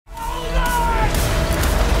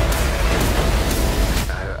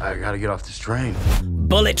gotta get off this train.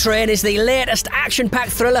 Bullet Train is the latest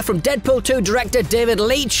action-packed thriller from Deadpool 2 director David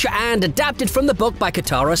Leitch and adapted from the book by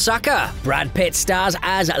Kotaro Saka. Brad Pitt stars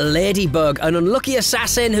as Ladybug, an unlucky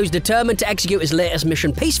assassin who's determined to execute his latest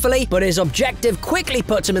mission peacefully, but his objective quickly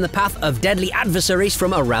puts him in the path of deadly adversaries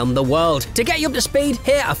from around the world. To get you up to speed,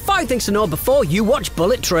 here are 5 things to know before you watch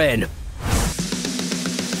Bullet Train.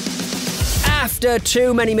 After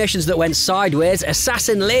too many missions that went sideways,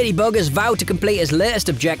 Assassin Ladybug has vowed to complete his latest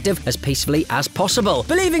objective as peacefully as possible.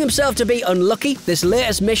 Believing himself to be unlucky, this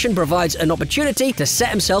latest mission provides an opportunity to set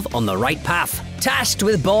himself on the right path. Tasked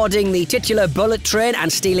with boarding the titular Bullet Train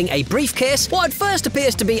and stealing a briefcase, what at first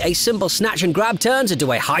appears to be a simple snatch and grab turns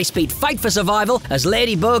into a high-speed fight for survival as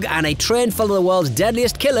Ladybug and a train full of the world's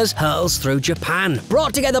deadliest killers hurls through Japan.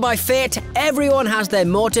 Brought together by fate, everyone has their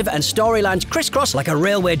motive and storylines crisscross like a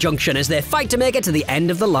railway junction as they fight to make it to the end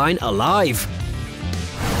of the line alive.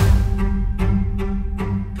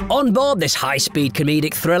 On board this high-speed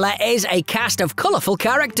comedic thriller is a cast of colourful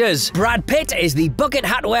characters. Brad Pitt is the bucket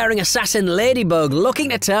hat-wearing assassin Ladybug looking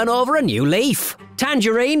to turn over a new leaf.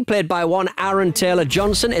 Tangerine, played by one Aaron Taylor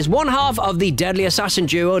Johnson, is one half of the deadly assassin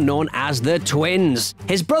duo known as the Twins.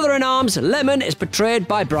 His brother-in-arms, Lemon, is portrayed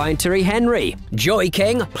by Tyree Henry. Joey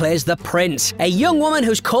King plays the Prince, a young woman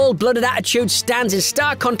whose cold-blooded attitude stands in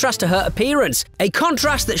stark contrast to her appearance, a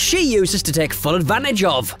contrast that she uses to take full advantage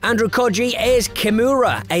of. Andrew Koji is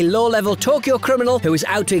Kimura, a low-level Tokyo criminal who is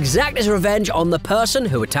out to exact his revenge on the person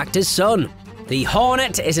who attacked his son. The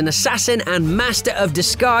Hornet is an assassin and master of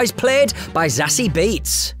disguise played by Zazie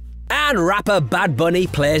Beetz. And rapper Bad Bunny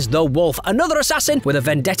plays the Wolf, another assassin with a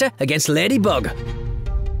vendetta against Ladybug.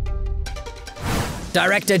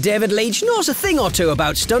 Director David Leitch knows a thing or two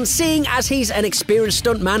about stunts, seeing as he's an experienced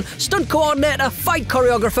stuntman, stunt coordinator, fight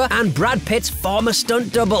choreographer, and Brad Pitt's former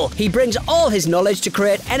stunt double. He brings all his knowledge to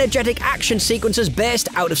create energetic action sequences based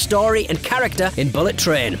out of story and character in Bullet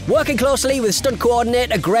Train. Working closely with stunt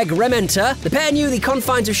coordinator Greg Rementer, the pair knew the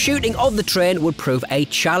confines of shooting of the train would prove a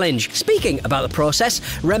challenge. Speaking about the process,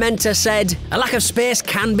 Rementer said, "A lack of space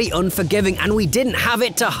can be unforgiving, and we didn't have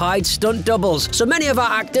it to hide stunt doubles. So many of our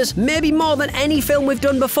actors, maybe more than any film we've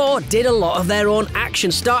done before, did a lot of their own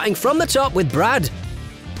action, starting from the top with Brad."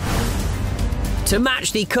 To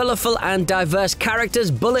match the colourful and diverse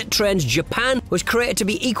characters, Bullet Train's Japan was created to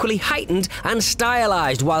be equally heightened and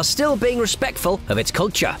stylised while still being respectful of its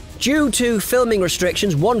culture. Due to filming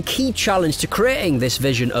restrictions, one key challenge to creating this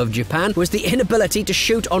vision of Japan was the inability to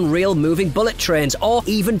shoot on real moving bullet trains or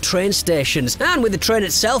even train stations. And with the train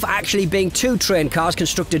itself actually being 2 train cars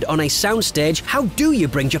constructed on a soundstage, how do you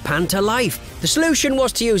bring Japan to life? The solution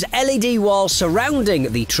was to use LED walls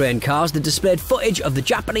surrounding the train cars that displayed footage of the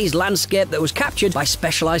Japanese landscape that was captured by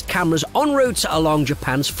specialised cameras en route along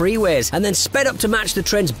Japan's freeways, and then sped up to match the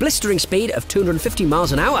train's blistering speed of 250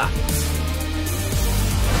 miles an hour.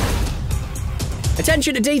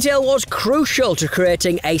 Attention to detail was crucial to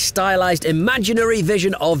creating a stylised imaginary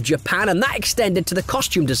vision of Japan, and that extended to the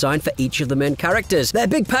costume design for each of the main characters. Their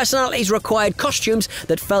big personalities required costumes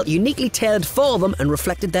that felt uniquely tailored for them and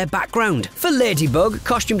reflected their background. For Ladybug,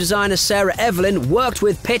 costume designer Sarah Evelyn worked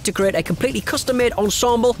with Pitt to create a completely custom-made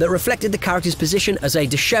ensemble that reflected the character's position as a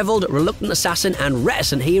dishevelled, reluctant assassin and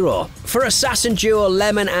reticent hero. For assassin duo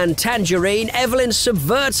Lemon and Tangerine, Evelyn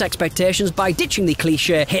subverts expectations by ditching the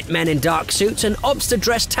cliché hitmen in dark suits and opts to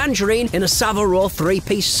dress Tangerine in a Savile Row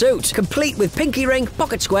 3-piece suit, complete with pinky ring,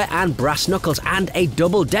 pocket square and brass knuckles, and a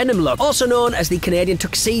double denim look, also known as the Canadian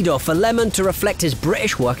tuxedo, for Lemon to reflect his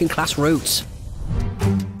British working class roots.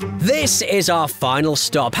 This is our final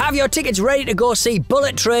stop. Have your tickets ready to go see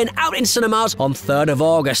Bullet Train out in cinemas on 3rd of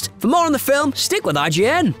August. For more on the film, stick with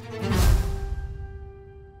IGN.